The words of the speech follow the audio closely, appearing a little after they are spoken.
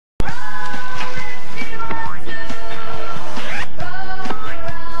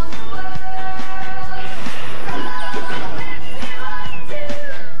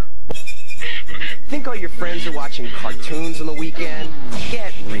cartoons on the weekend.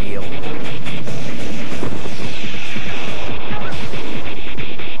 Get real.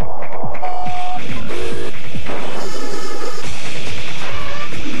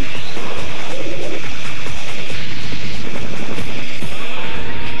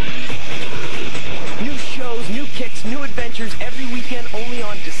 New shows, new kicks, new adventures every weekend only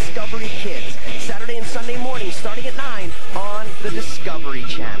on Discovery Kids. Saturday and Sunday mornings starting at 9 on the Discovery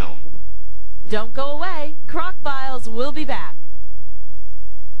Channel. Don't go away. Croc Files will be back.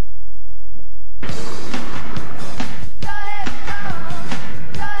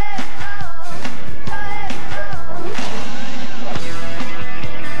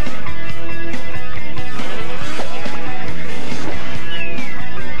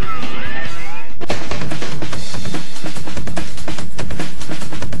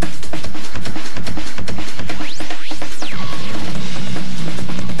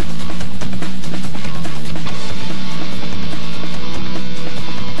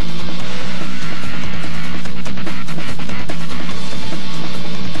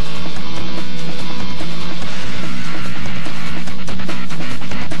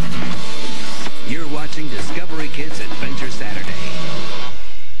 Discovery Kids Adventure Saturday.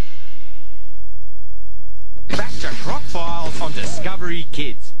 Back to Croc Files on Discovery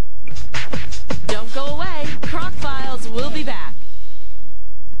Kids. Don't go away. Croc Files will be back.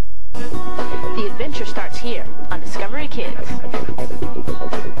 The adventure starts here on Discovery Kids.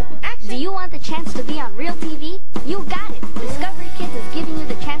 Do you want the chance to be on real TV? You got it. Discovery Kids is giving you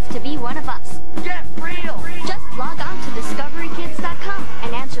the chance to be one of us. Get real! Just log on to discoverykids.com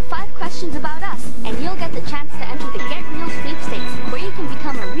and answer 5 questions about us, and you'll get the chance to enter the Get Real sweepstakes, where you can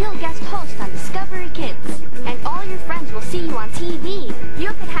become a real guest host on Discovery Kids. And all your friends will see you on TV. You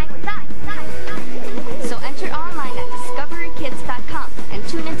can hang with us. So enter online at discoverykids.com and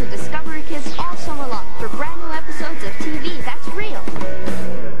tune into Discovery Kids all summer long for brand new episodes of TV that's real.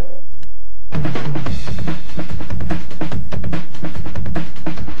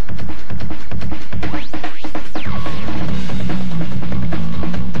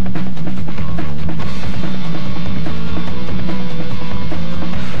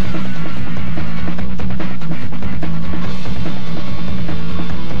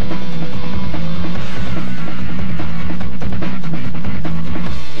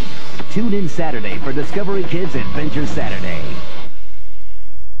 Tune in Saturday for Discovery Kids Adventure Saturday.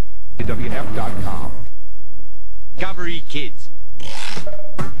 WWF.com. Discovery Kids.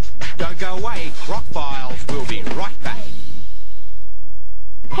 Don't go away, Croc Files will be right back.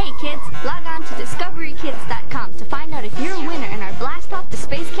 Hey kids, log on to discoverykids.com to find out if you're a winner in our Blast Off to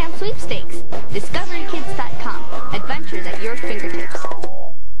Space Camp sweepstakes. Discoverykids.com. Adventures at your fingertips.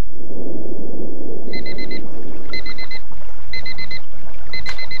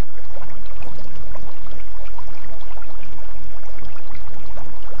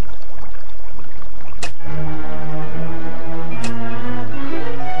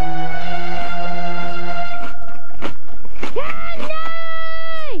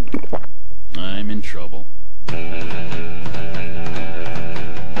 I'm in trouble. You're an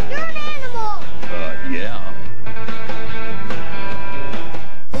animal! Yeah.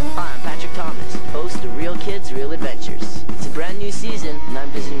 Hi, I'm Patrick Thomas, host of Real Kids, Real Adventures. It's a brand new season, and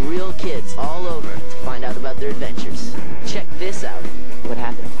I'm visiting real kids all over to find out about their adventures. Check this out. What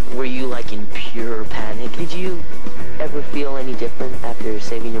happened? Were you, like, in pure panic? Did you ever feel any different after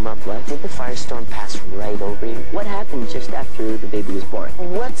saving your mom's life? Did the firestorm pass right over you? What happened just after the baby was born?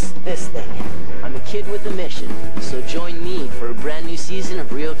 What's this thing? I'm a kid with a mission, so join me for a brand new season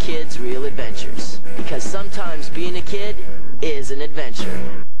of Real Kids, Real Adventures. Because sometimes being a kid is an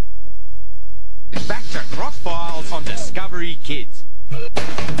adventure. Back to Croc Files on Discovery Kids.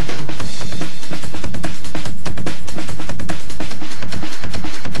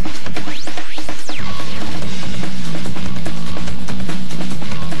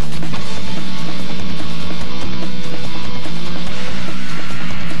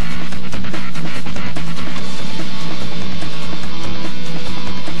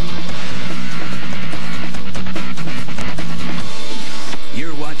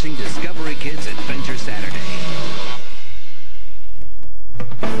 You're watching Discovery Kids Adventure Saturday.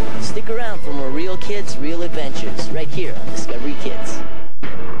 Stick around for more Real Kids, Real Adventures, right here on Discovery Kids.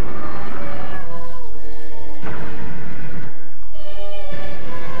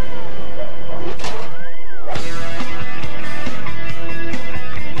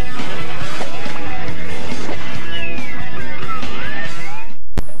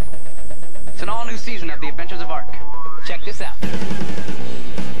 It's an all-new season of The Adventures of Ark. Check this out.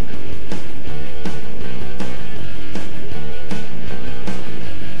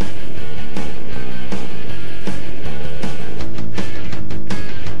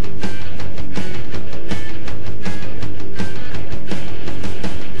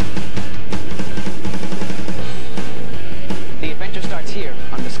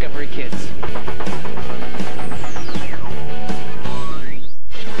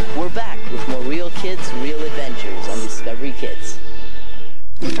 Kids, Real Adventures on Discovery Kids.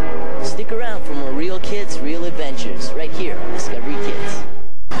 Stick around for more Real Kids, Real Adventures right here on Discovery Kids.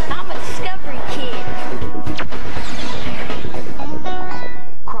 I'm a Discovery Kid.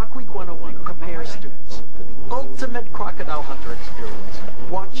 Croc Week 101 prepares students for the ultimate crocodile hunter experience,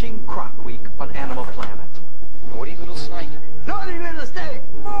 watching Croc Week on Animal Planet. Naughty little snake. Naughty little snake!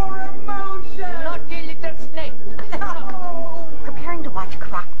 More emotion! Naughty little snake. No! Preparing to watch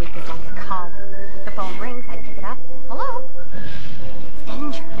Croc Week is like calling. The phone rings, I pick it up. Hello?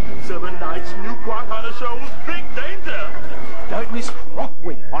 Danger. 7 nights, new Croc Hunter shows, Big Danger. Don't miss Croc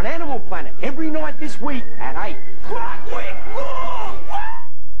Week on Animal Planet every night this week at 8. Croc Week!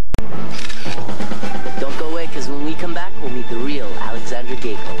 Don't go away, because when we come back, we'll meet the real Alexandra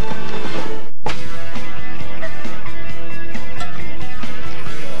Gayko.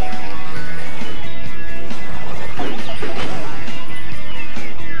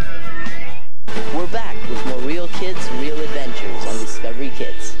 We're back with more Real Kids, Real Adventures on Discovery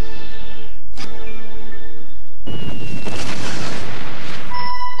Kids.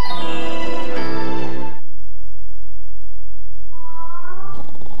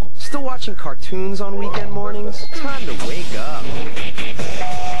 Still watching cartoons on weekend mornings? Time to wake up.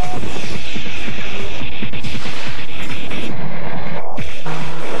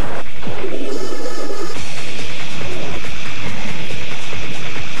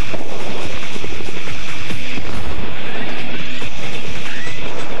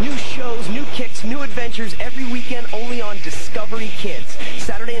 New shows, new kicks, new adventures every weekend only on Discovery Kids.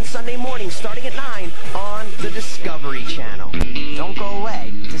 Saturday and Sunday mornings starting at 9 on the Discovery Channel. Don't go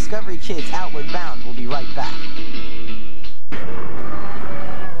away. Discovery Kids Outward Bound will be right back.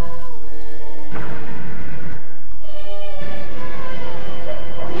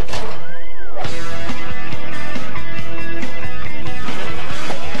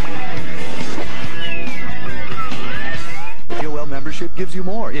 AOL membership gives you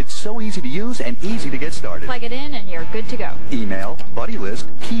more. It's so easy to use and easy to get started. Plug it in and you're good to go. Email, buddy list,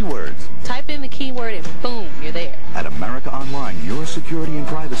 keywords. Type in the keyword and boom, you're there. At America Online, your security and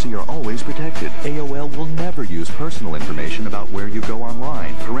privacy are always protected. AOL will never use personal information about where you go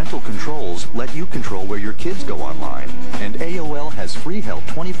online. Parental controls let you control where your kids go online. And AOL has free help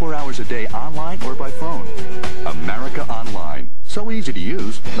 24 hours a day online or by phone. America Online. So easy to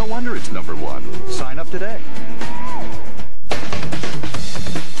use, no wonder it's #1. Sign up today.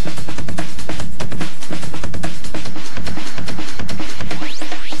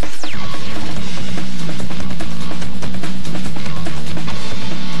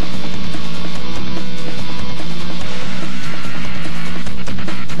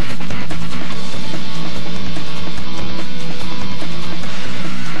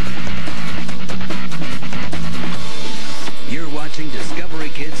 You're watching Discovery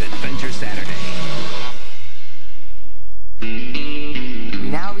Kids Adventure Saturday. We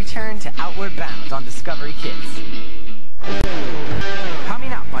now return to Outward Bound on Discovery Kids.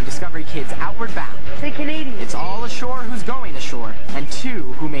 Coming up on Discovery Kids Outward Bound. The Canadian. It's all ashore who's going ashore, and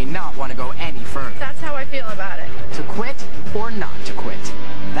 2 who may not want to go any further. That's how I feel about it. To quit or not to quit?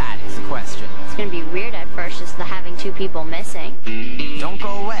 That is the question. It's gonna be weird at first just having 2 people missing. Don't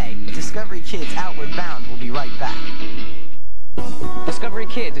go away. Discovery Kids Outward Bound will be right back. Discovery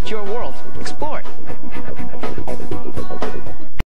Kids, it's your world. Explore it.